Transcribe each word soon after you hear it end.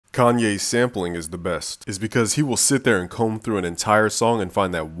Kanye's sampling is the best, is because he will sit there and comb through an entire song and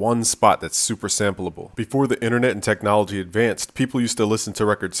find that one spot that's super sampleable. Before the internet and technology advanced, people used to listen to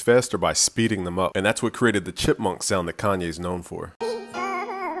records faster by speeding them up, and that's what created the chipmunk sound that Kanye's known for.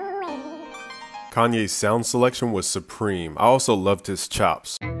 Kanye's sound selection was supreme. I also loved his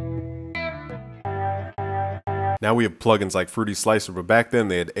chops. Now we have plugins like Fruity Slicer, but back then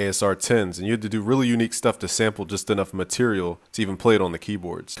they had ASR 10s, and you had to do really unique stuff to sample just enough material to even play it on the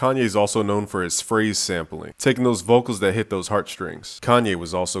keyboards. Kanye is also known for his phrase sampling, taking those vocals that hit those heartstrings. Kanye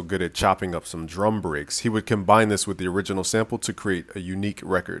was also good at chopping up some drum breaks. He would combine this with the original sample to create a unique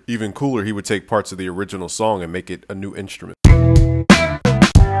record. Even cooler, he would take parts of the original song and make it a new instrument.